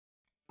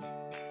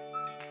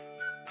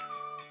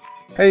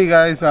Hey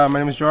guys, my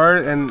name is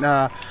Gerard and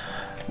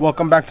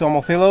welcome back to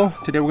Almost Halo.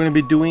 Today we're going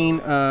to be doing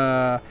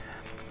a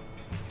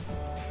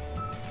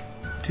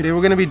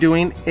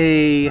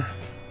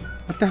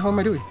what the hell am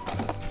I doing?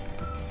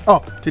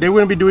 Oh, today we're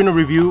going to be doing a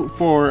review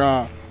for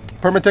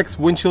Permatex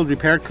Windshield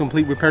Repair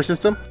complete repair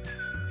system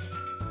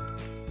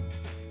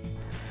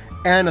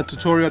and a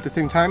tutorial at the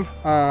same time.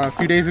 A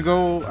few days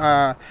ago,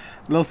 a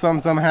little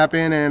something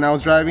happened and I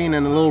was driving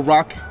and a little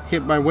rock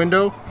hit my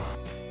window.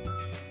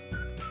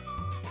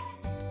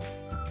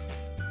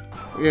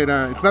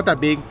 It's not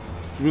that big,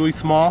 it's really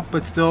small,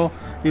 but still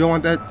you don't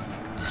want that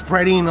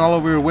spreading all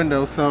over your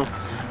window, so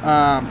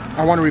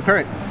I want to repair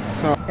it.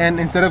 So, and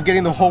instead of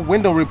getting the whole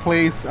window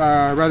replaced,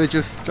 rather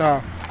just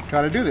try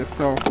to do this.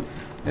 So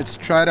let's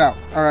try it out.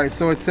 Alright,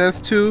 so it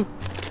says to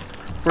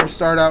first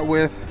start out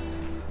with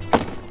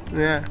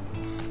a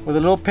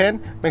little pen.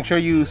 Make sure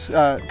you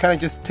kind of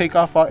just take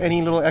off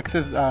any little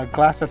excess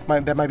glass that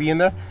might be in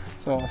there.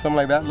 So something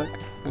like that, look.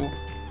 Boom.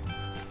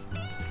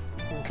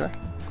 Okay.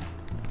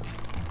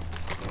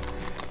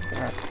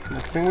 Alright,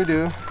 next thing we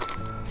do,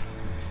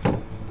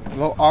 a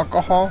little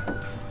alcohol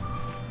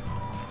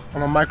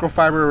on a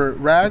microfiber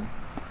rag,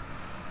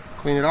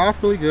 clean it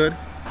off really good.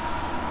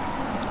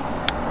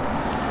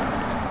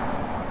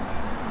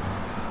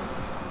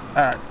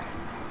 Alright,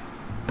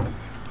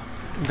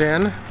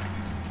 then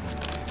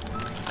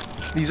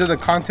these are the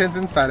contents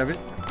inside of it.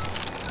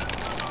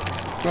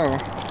 So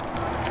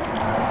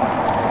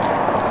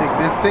take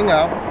this thing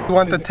out. You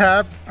want the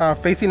tab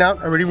facing out.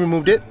 I already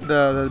removed it,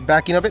 the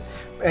backing of it,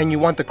 and you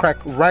want the crack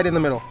right in the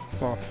middle.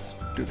 So let's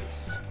do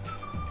this.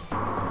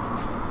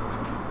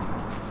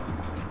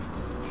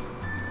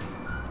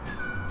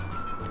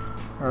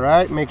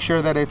 Alright, make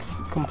sure that it's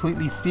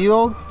completely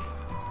sealed.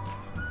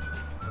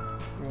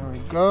 There we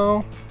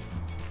go.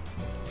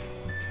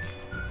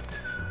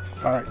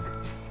 Alright.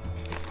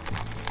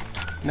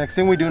 Next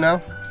thing we do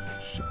now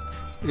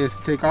is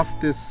take off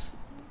this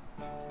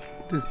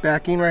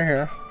backing right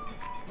here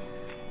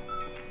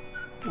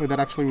without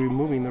actually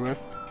removing the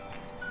rest.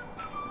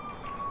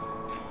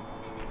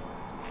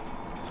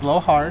 It's a little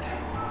hard.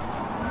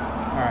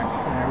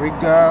 Alright, there we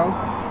go.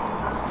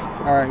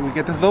 Alright, we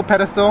get this little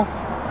pedestal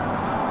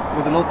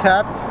with a little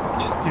tab.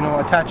 Just,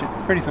 attach it.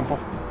 It's pretty simple.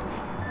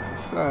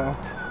 So,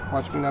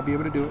 watch me not be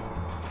able to do it.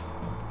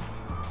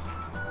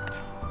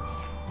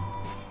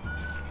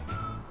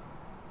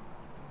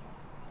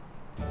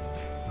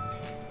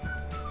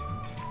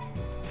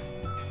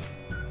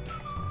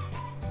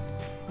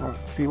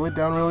 Seal it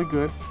down really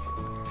good.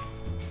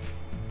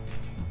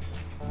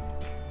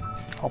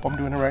 Hope I'm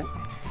doing it right.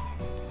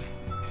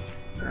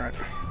 Alright.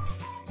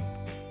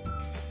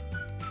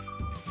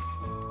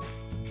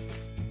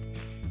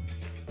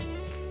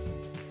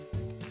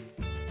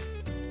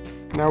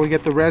 Now we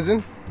get the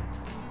resin.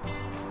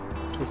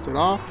 Twist it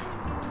off.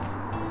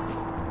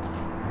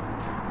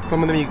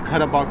 Some of them you can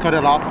cut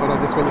it off, but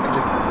on this one you can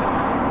just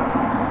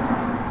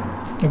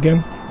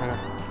again.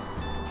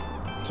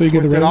 So you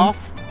get the resin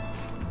off.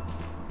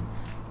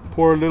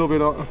 Pour a little bit,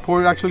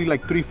 pour actually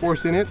like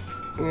 3/4 in it.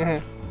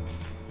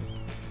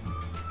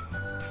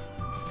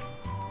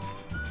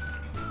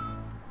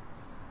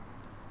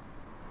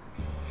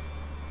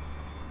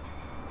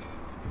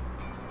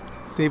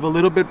 Save a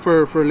little bit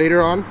for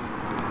later on.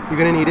 You're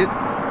gonna need it.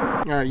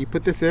 Alright, you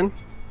put this in.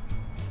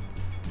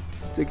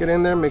 Stick it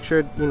in there, make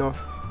sure,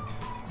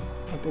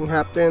 nothing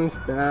happens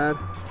bad.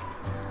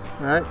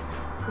 Alright,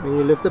 and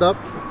you lift it up.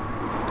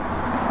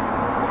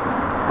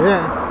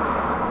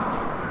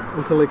 Yeah.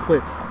 Until it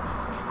clicks.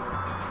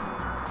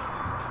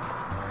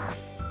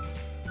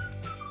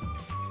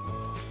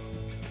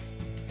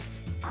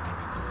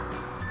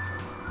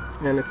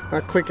 And it's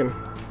not clicking.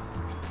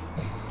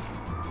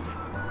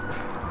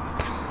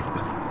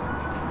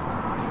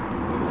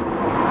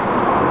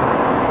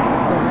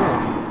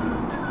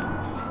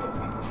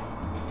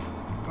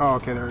 Oh,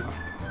 okay, there we go.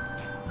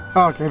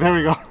 Oh, okay, there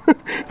we go.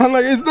 I'm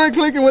like, it's not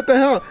clicking, what the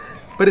hell?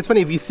 But it's funny,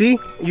 if you see,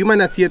 you might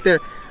not see it there.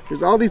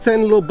 There's all these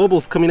tiny little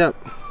bubbles coming up.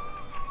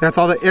 That's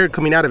all the air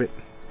coming out of it.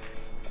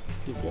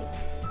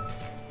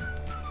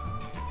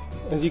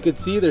 As you can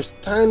see, there's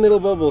tiny little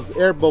bubbles,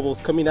 air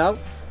bubbles coming out.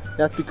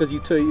 That's because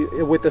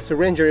with the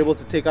syringe you're able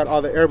to take out all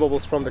the air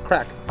bubbles from the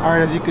crack.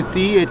 Alright, as you can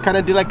see, it kind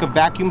of did like a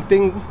vacuum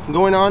thing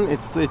going on.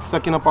 It's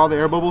sucking up all the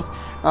air bubbles.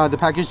 The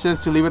package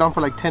says to leave it on for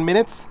like 10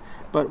 minutes.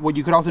 But what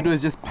you could also do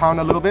is just pound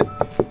a little bit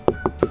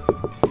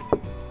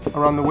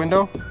around the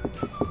window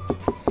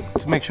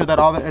to make sure that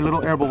all the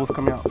little air bubbles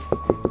come out.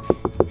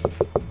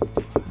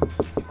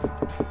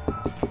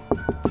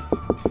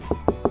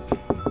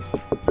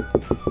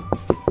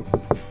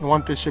 I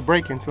want this shit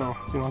breaking, so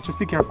just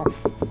be careful.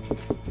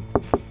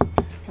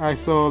 Alright,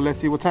 so let's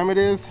see what time it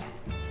is.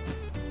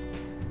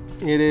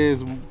 It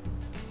is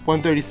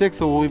 1:36,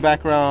 so we'll be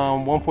back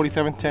around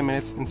 1:47, 10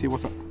 minutes, and see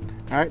what's up.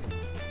 Alright,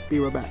 be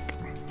right back.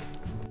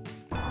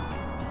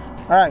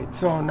 Alright,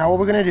 so now what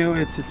we're gonna do,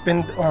 it's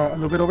been a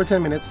little bit over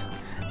 10 minutes.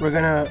 We're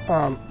gonna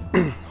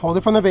hold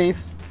it from the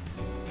base,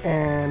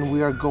 and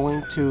we are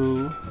going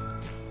to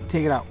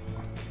take it out.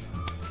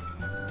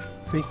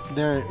 See,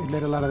 there, it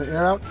let a lot of the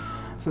air out.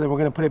 So then we're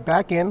gonna put it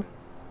back in.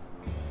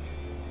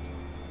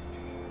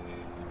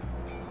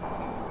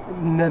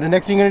 Now the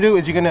next thing you're gonna do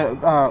is you're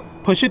gonna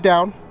push it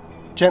down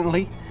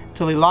gently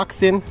till it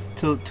locks in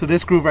to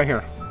this groove right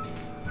here.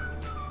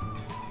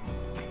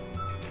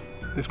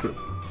 This groove.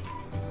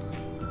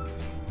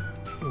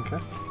 Okay.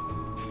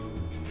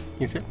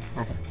 You see it?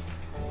 Okay.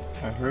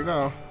 All right, here we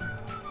go.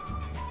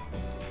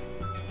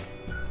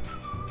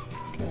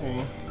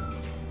 Okay.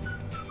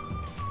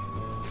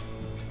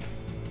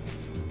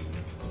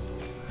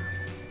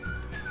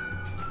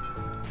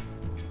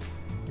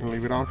 And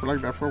leave it on for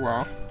like that for a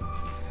while.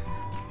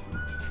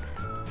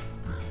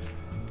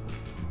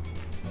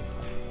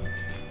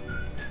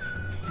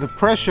 The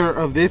pressure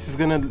of this is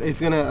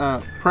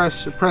gonna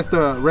press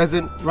the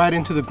resin right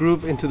into the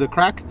groove, into the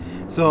crack.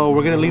 So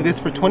we're gonna leave this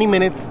for 20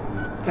 minutes,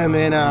 and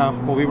then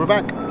we'll be right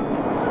back.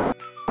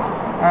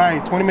 All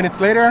right, 20 minutes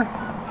later,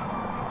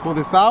 pull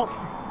this out.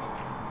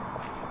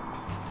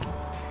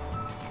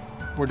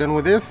 We're done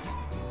with this.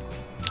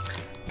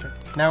 Okay.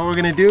 Now what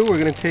we're gonna do, we're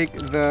gonna take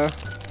the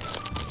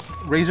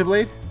razor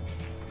blade,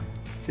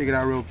 take it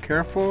out real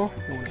careful.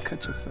 You don't want to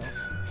cut yourself.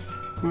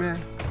 Yeah.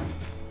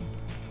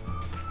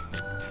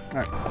 All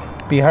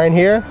right, behind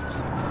here,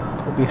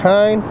 go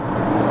behind,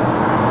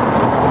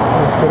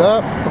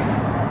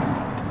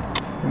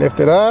 lift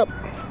it up,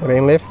 it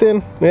ain't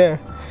lifting, yeah,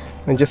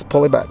 and just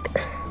pull it back.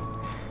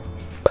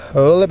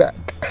 Pull it back.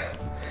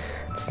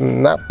 It's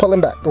not pulling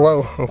back.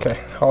 Whoa, okay,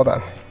 hold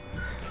on.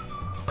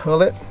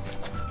 Pull it.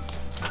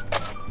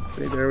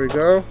 See, there we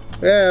go.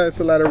 Yeah,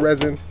 it's a lot of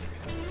resin.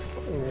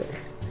 All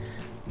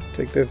right.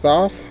 Take this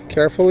off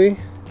carefully.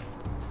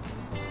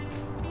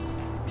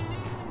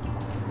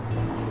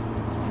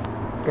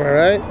 All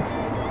right,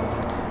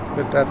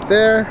 put that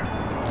there.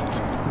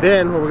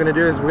 Then what we're gonna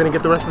do is we're gonna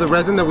get the rest of the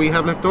resin that we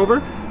have left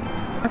over.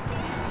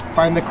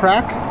 Find the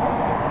crack.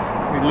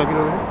 We look at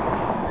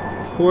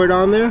it. Pour it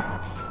on there.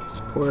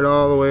 Just pour it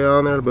all the way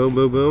on there. Boom,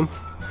 boom, boom.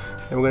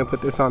 And we're gonna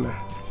put this on there.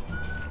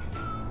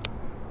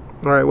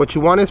 All right, what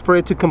you want is for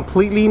it to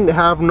completely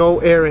have no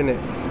air in it.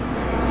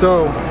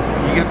 So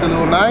you get the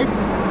little knife,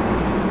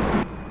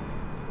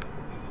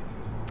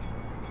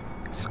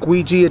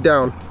 squeegee it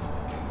down.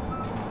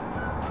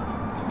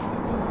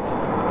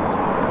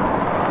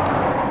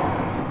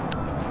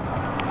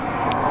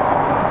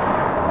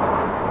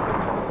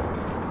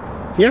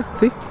 Yeah,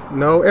 see?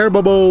 No air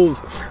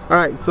bubbles. All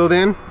right, so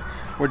then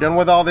we're done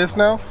with all this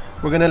now.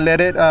 We're gonna let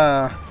it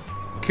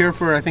cure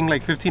for I think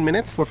like 15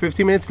 minutes. For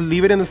 15 minutes,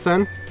 leave it in the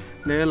sun.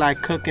 Let it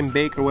like cook and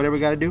bake or whatever we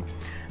gotta do.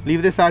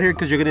 Leave this out here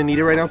because you're gonna need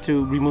it right now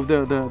to remove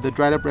the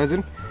dried up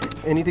resin.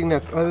 Anything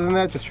that's other than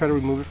that, just try to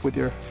remove it with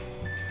your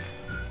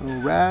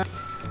little rag.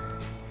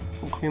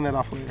 We'll clean that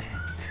off later.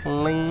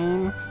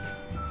 Clean.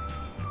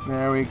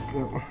 There we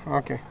go.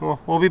 Okay, well,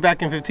 we'll be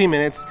back in 15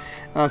 minutes.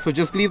 So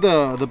just leave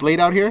the blade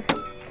out here.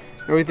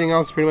 Everything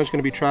else is pretty much going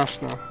to be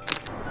trashed now.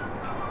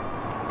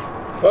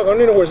 Well, I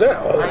don't even know where's that.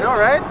 Oh, I know,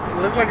 right?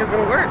 It looks like it's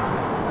going to work.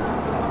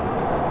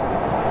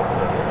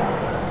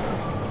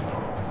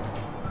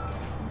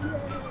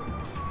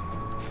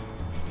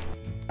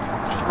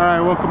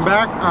 Alright, welcome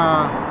back.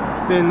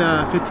 It's been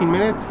 15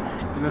 minutes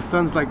and the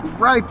sun's like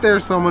right there,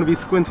 so I'm going to be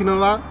squinting a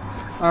lot.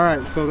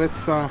 Alright, so let's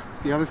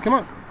see how this came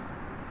out.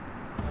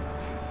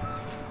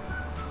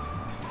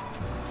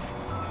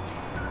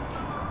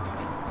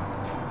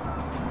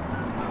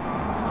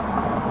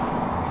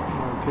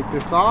 Take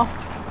this off,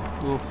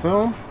 a little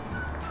film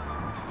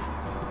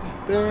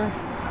there.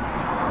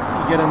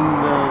 You get in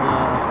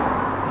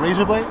the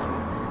razor blade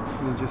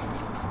and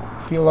just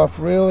peel off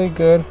really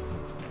good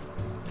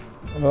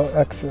a little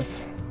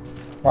excess.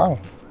 Wow.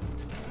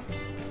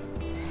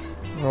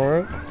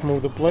 Alright,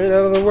 move the blade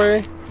out of the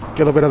way.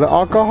 Get a little bit of the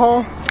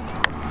alcohol.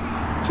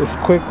 Just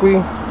quickly.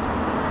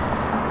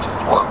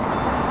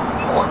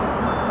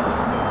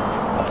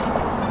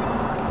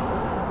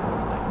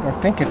 I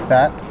think it's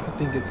that.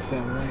 I think it's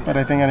that, right? But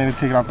I think I need to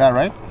take it off that,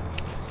 right?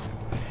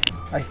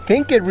 I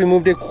think it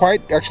removed it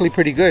actually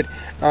pretty good.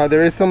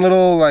 There is some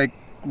little like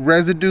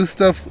residue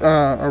stuff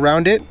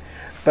around it,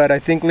 but I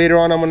think later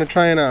on I'm gonna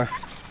try and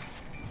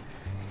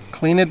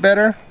clean it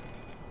better.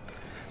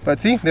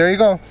 But see, there you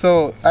go.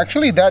 So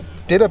actually that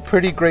did a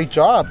pretty great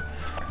job.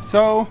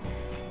 So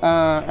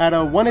at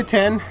a 1 to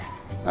 10,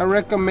 I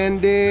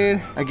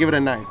give it a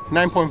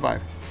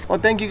 9.5. Well,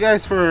 thank you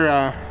guys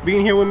for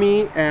being here with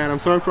me, and I'm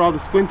sorry for all the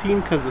squinting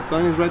because the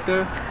sun is right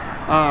there.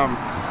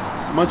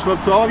 Much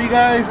love to all of you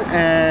guys,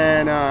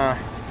 and I'm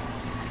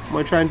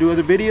gonna try and do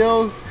other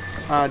videos.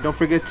 Don't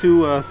forget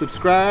to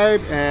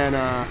subscribe and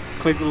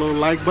click the little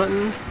like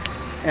button,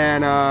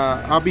 and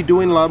I'll be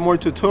doing a lot more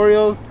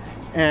tutorials.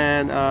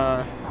 And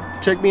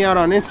check me out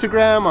on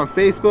Instagram, on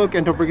Facebook,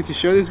 and don't forget to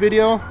share this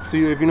video. So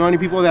if you know any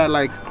people that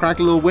like crack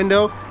a little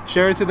window,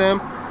 share it to them.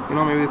 You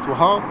know, maybe this will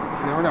help.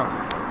 You never know.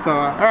 So,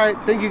 all right,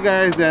 thank you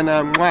guys, and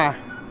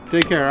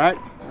take care, all right?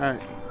 All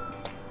right.